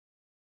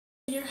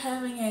You're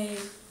having a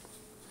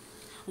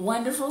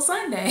wonderful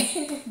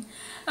Sunday.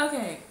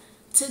 Okay,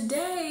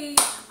 today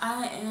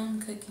I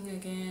am cooking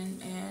again,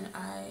 and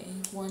I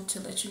want to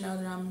let you know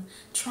that I'm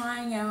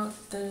trying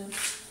out the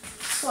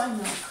soy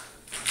milk.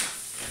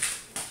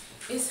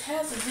 It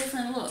has a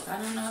different look.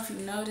 I don't know if you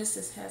noticed,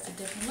 this has a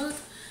different look.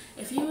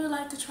 If you would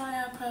like to try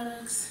out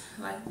products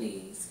like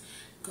these,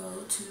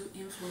 go to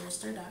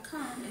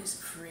Influenster.com. It's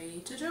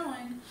free to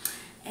join,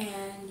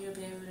 and you'll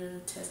be able to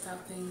test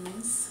out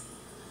things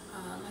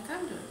like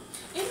I'm doing.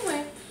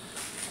 Anyway,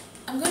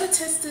 I'm going to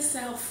test this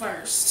out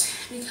first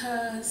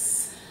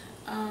because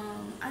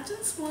I'm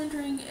just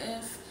wondering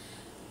if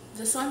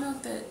the soy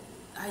milk that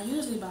I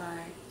usually buy,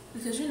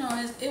 because you know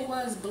it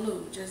was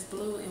blue, just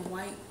blue and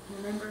white,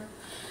 remember?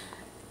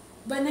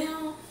 But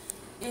now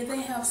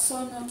they have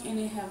soy milk and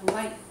they have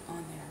light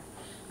on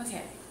there.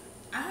 Okay,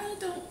 I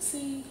don't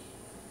see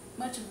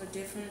much of a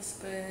difference,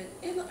 but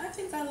I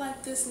think I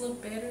like this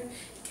look better.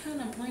 It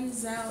kind of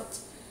brings out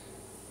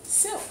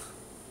silk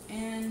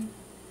and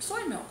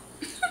soy milk.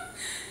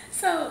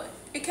 So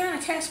it kind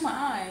of catch my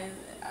eye.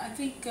 I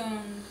think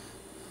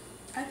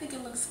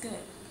it looks good.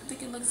 I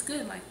think it looks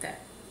good like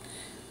that.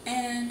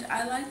 And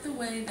I like the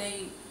way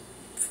they,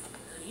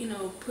 you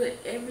know,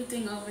 put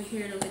everything over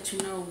here to let you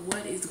know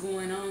what is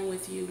going on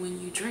with you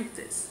when you drink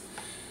this.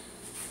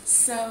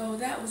 So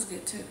that was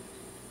good too.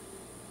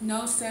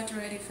 No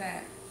saturated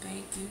fat.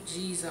 Thank you,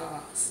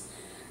 Jesus.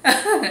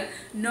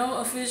 No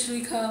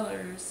officially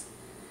colors.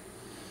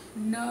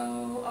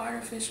 No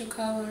artificial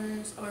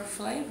colors or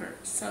flavors.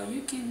 So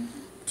you can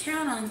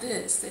count on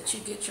this, that you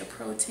get your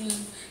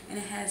protein, and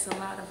it has a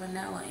lot of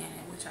vanilla in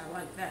it, which I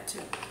like that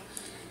too.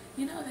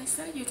 You know, they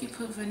say you can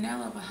put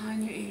vanilla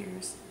behind your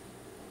ears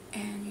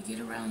and you get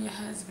around your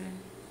husband,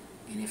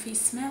 and if he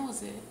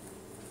smells it,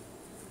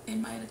 it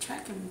might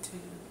attract him to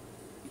you.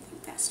 You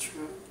think that's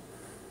true?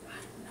 I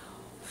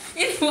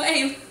don't know.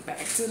 Anyway,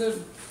 back to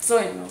the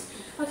soy milk.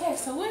 Okay,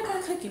 so what am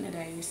I cooking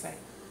today, you say?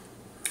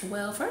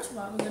 Well, first of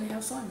all, we're going to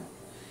have soy milk.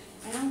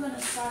 And I'm going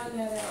to try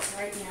that out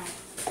right now.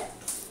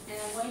 And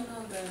I'm waiting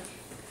on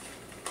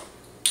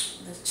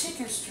the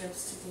chicken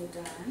strips to get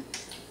done.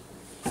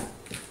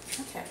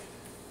 Okay.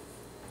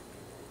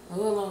 Oh,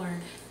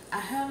 Lord.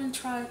 I haven't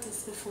tried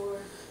this before.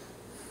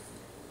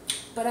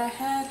 But I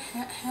have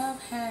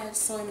had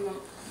soy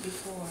milk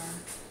before.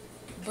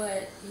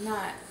 But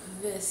not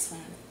this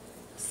one.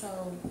 So,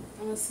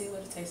 I'm going to see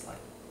what it tastes like.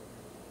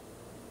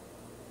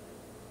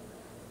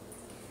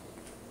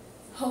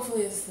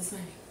 Hopefully it's the same.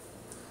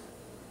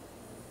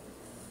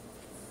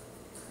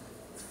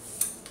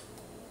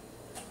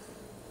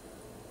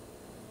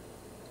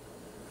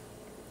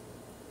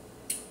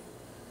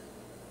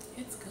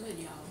 It's good,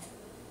 y'all.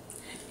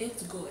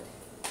 It's good.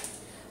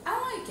 I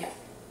like it.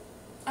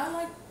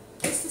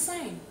 It's the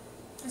same.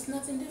 There's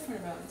nothing different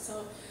about it.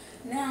 So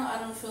now I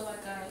don't feel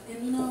like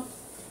and you know,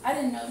 I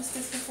didn't notice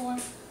this before,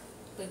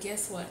 but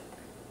guess what?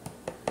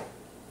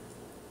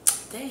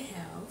 They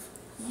have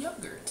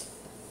yogurt.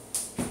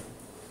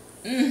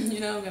 You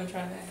know, I'm going to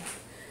try that.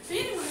 But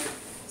anyway,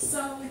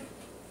 so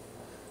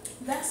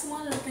that's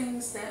one of the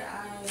things that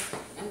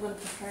I am going to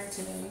prepare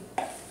today.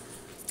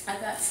 I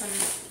got some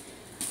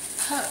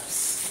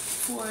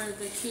cups for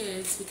the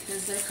kids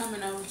because they're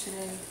coming over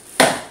today.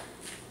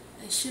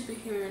 They should be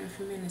here in a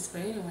few minutes,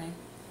 but anyway,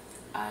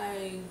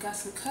 I got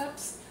some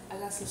cups, I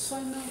got some soy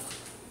milk,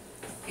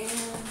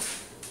 and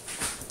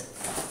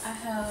I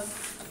have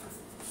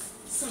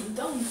some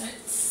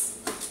donuts.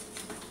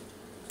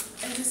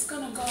 And it's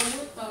going to go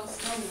with those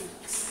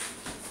donuts.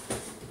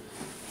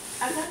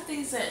 I got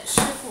these at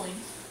Shipley.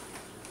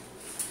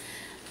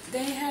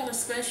 They had a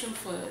special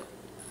for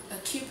a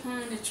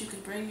coupon that you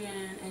could bring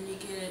in, and you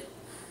get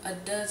a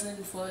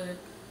dozen for,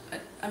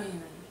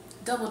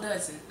 double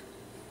dozen.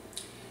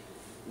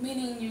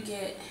 Meaning you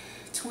get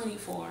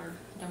 24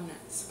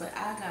 donuts. But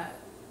I got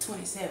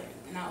 27,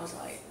 and I was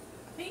like,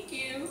 thank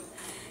you.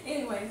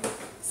 Anyway,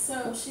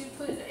 so she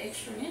put the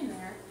extra in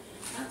there.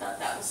 I thought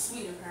that was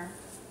sweet of her.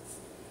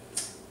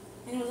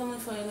 And it was only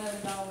for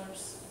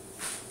 $11.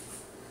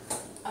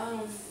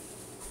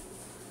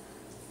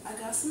 I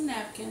got some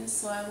napkins,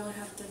 so I won't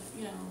have to,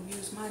 you know,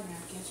 use my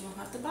napkins. You don't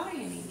have to buy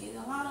any. Get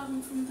a lot of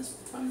them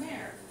from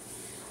there.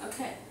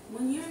 Okay,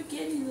 when you're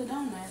getting the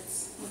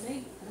donuts, when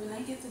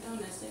they get the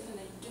donuts, they're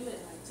gonna do it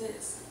like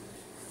this.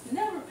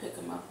 Never pick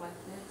them up like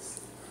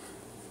this.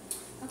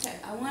 Okay,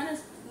 I want to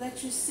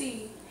let you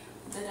see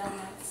the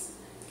donuts.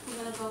 I'm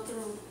gonna go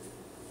through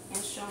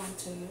and show them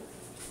to you.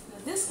 Now,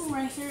 this one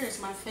right here is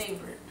my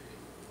favorite.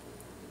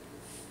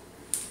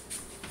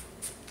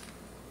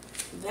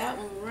 That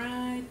one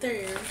right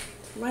there,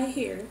 right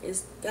here,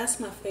 that's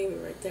my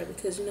favorite right there,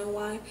 because you know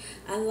why?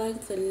 I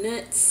like the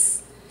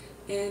nuts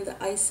and the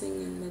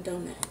icing in the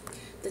donut.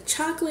 The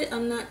chocolate,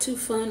 I'm not too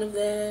fond of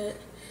that.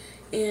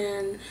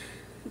 And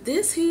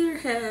this here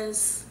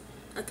has,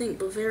 I think,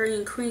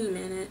 Bavarian cream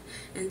in it,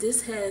 and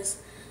this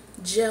has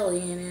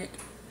jelly in it.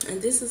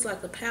 And this is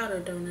like a powder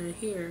donut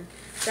here.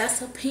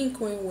 That's a pink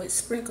one with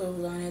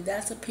sprinkles on it.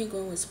 That's a pink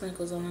one with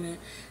sprinkles on it.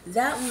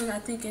 That one, I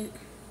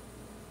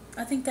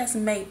think that's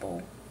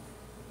maple.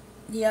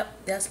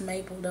 Yep, that's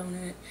maple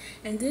donut.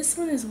 And this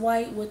one is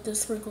white with the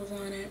sprinkles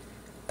on it.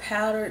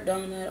 Powdered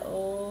donut.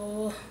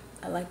 Oh,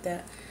 I like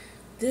that.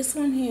 This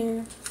one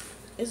here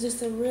is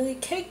just a really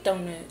cake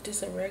donut.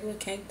 Just a regular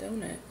cake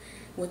donut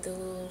with the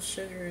little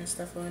sugar and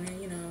stuff on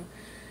it, you know.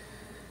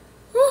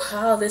 Whew,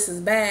 oh, this is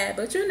bad.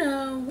 But you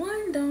know,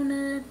 1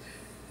 donut,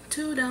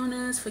 2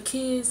 donuts for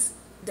kids,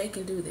 they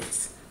can do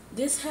this.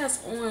 This has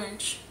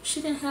orange.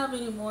 She didn't have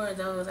any more of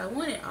those. I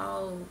wanted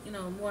all, you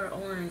know, more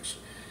orange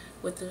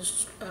with the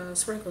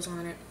sprinkles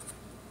on it.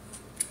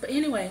 But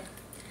anyway,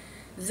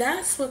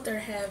 that's what they're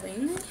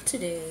having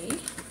today,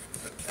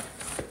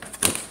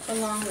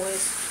 along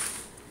with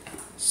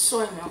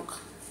soy milk.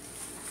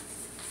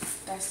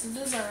 That's the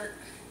dessert.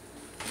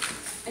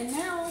 And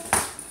now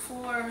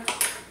for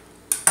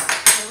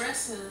the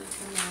rest of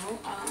the meal,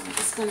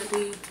 it's going to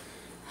be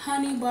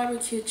honey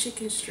barbecue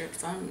chicken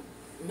strips. I'm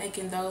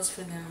making those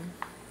for them.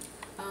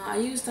 I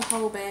used the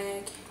whole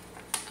bag.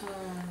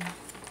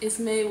 It's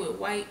made with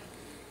white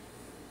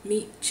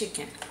meat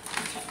chicken.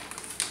 Okay.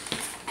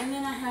 And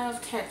then I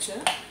have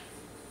ketchup,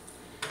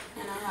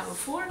 and I have a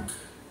fork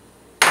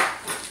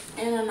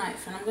and a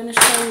knife, and I'm going to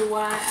show you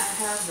why I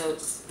have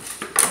those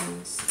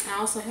things. I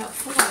also have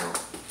foil.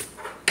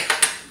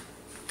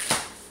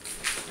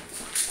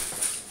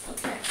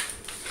 Okay,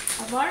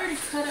 I've already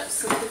cut up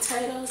some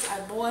potatoes. I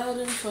boiled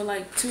them for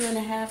like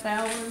 2.5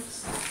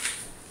 hours.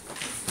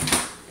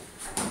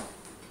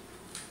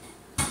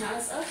 Now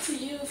it's up to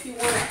you if you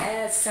want to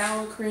add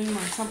sour cream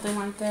or something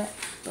like that,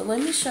 but let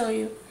me show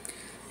you.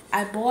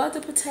 I boiled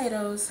the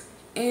potatoes,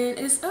 and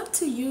it's up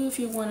to you if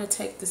you want to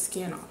take the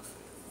skin off.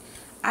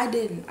 I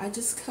didn't. I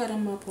just cut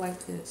them up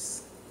like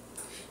this,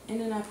 and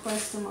then I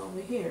placed them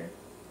over here.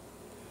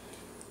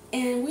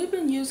 And we've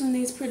been using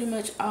these pretty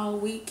much all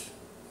week.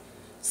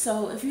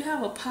 So if you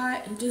have a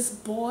pot, and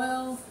just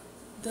boil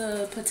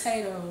the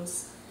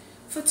potatoes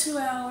for 2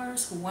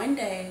 hours, 1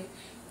 day,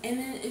 and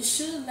then it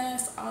should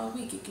last all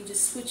week. You can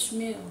just switch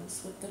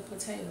meals with the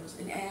potatoes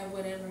and add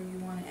whatever you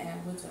want to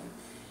add with them.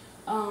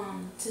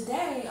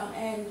 Today I'm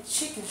adding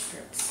chicken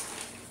strips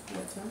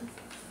with them,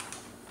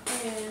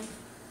 and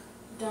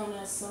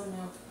donuts, soy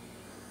milk,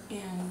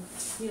 and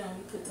you know,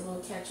 you put the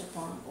little ketchup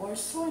on, or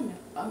soy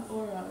milk,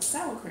 or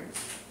sour cream.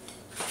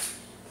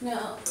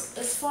 Now,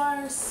 as far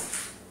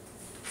as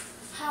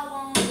how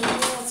long the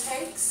meal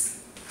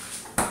takes,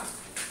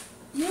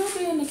 you'll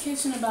be in the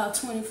kitchen about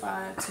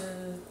 25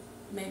 to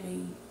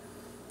maybe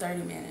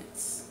 30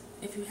 minutes,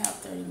 if you have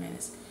 30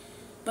 minutes.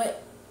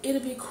 But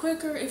it'll be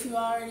quicker if you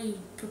already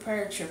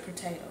prepared your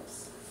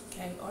potatoes,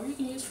 okay? Or you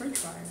can use french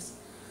fries.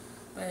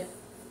 But,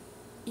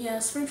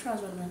 yes, french fries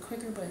would have been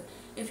quicker, but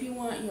if you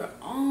want your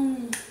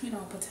own, you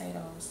know,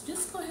 potatoes,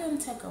 just go ahead and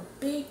take a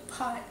big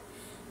pot,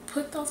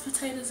 put those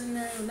potatoes in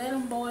there, let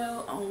them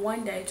boil on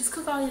 1 day. Just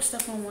cook all your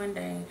stuff on 1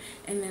 day,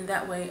 and then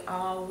that way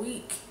all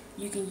week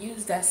you can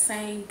use that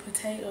same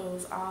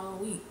potatoes all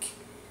week.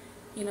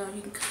 You know,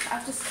 you can.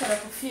 I just cut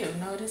up a few,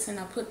 notice, and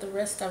I put the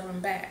rest of them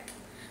back.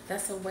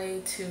 That's a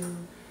way to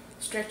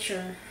stretch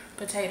your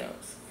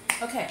potatoes.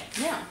 Okay,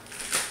 now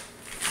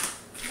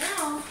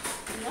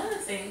another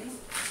thing. Let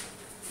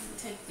me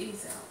take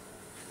these out.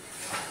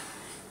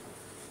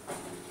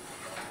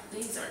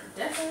 These are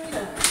definitely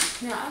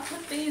done. Now I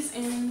put these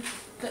in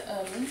the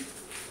oven.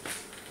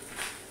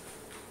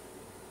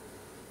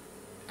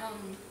 Let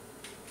me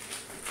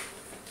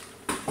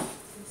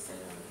set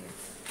it over here.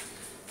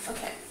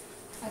 Okay,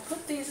 I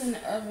put these in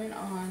the oven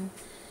on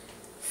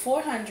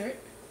 400,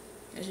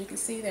 as you can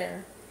see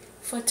there,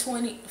 for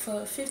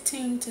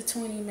 15 to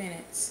 20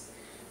 minutes.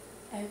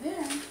 And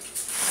then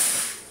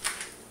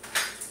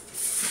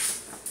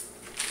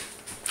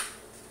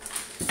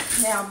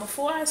now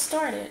before I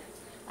started,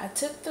 I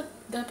took the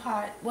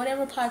pot,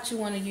 whatever pot you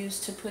want to use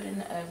to put in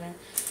the oven.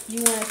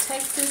 You want to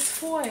take this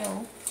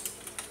foil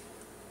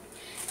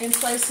and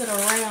place it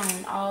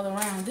around, all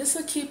around. This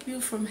will keep you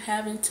from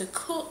having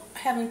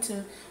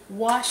to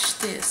wash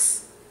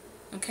this,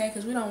 okay?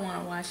 Because we don't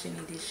want to wash any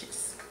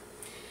dishes.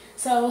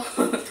 So,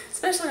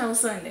 especially on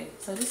Sunday.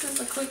 So this is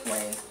a quick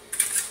way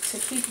to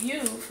keep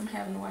you from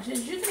having to wash it.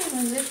 You can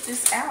even lift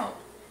this out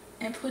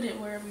and put it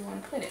wherever you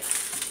want to put it.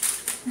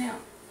 Now,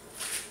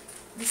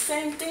 the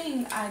same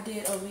thing I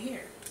did over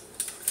here.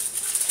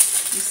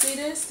 You see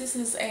this? This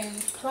is a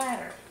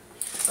platter.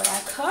 But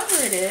I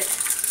covered it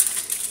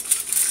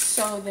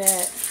so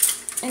that,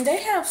 and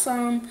they have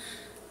some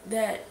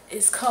that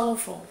is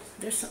colorful.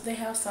 They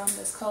have some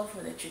that's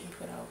colorful that you can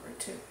put over it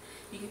too.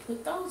 You can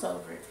put those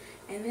over it,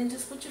 and then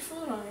just put your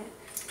food on it,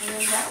 and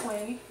then that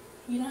way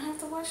you don't have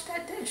to wash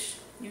that dish.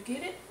 You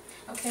get it?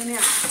 Okay,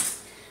 now,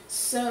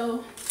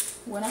 so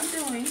what I'm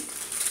doing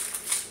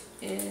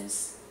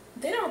is,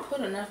 they don't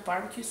put enough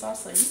barbecue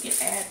sauce, so you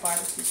can add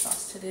barbecue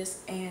sauce to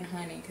this and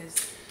honey, because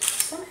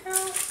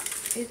somehow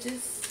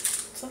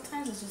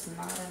sometimes it's just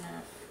not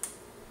enough.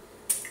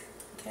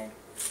 Okay,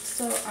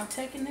 so I'm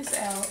taking this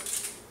out,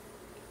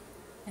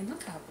 and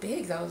look how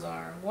big those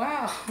are.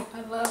 Wow,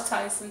 I love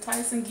Tyson.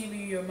 Tyson give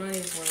you your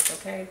money's worth,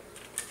 okay?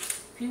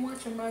 If you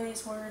want your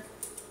money's worth,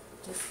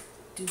 just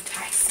do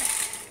Tyson.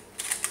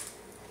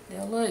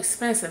 They're a little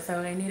expensive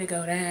though. They need to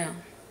go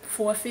down.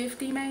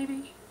 $4.50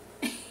 maybe.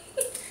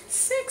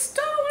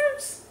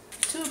 $6.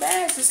 2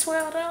 bags is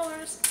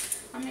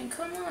 $12. I mean,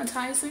 come on,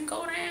 Tyson,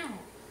 go down.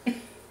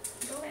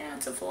 Go down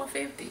to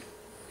 $4.50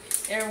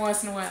 every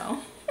once in a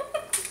while.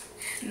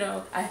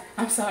 No,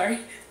 I'm sorry.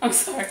 I'm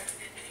sorry.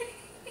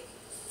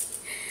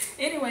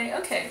 Anyway,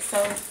 okay, so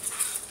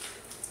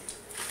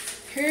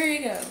here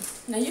you go.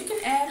 Now you can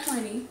add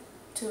honey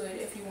to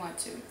it if you want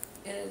to.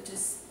 It'll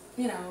just,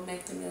 you know,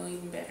 make the meal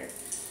even better.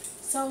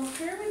 So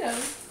here we go.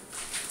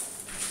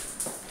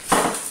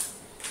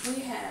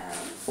 We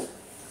have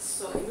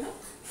soy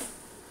milk,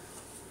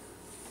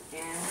 and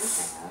we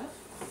have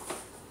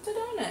the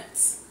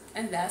donuts.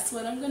 And that's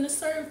what I'm going to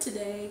serve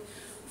today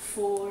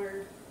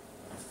for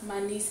my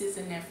nieces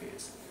and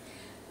nephews.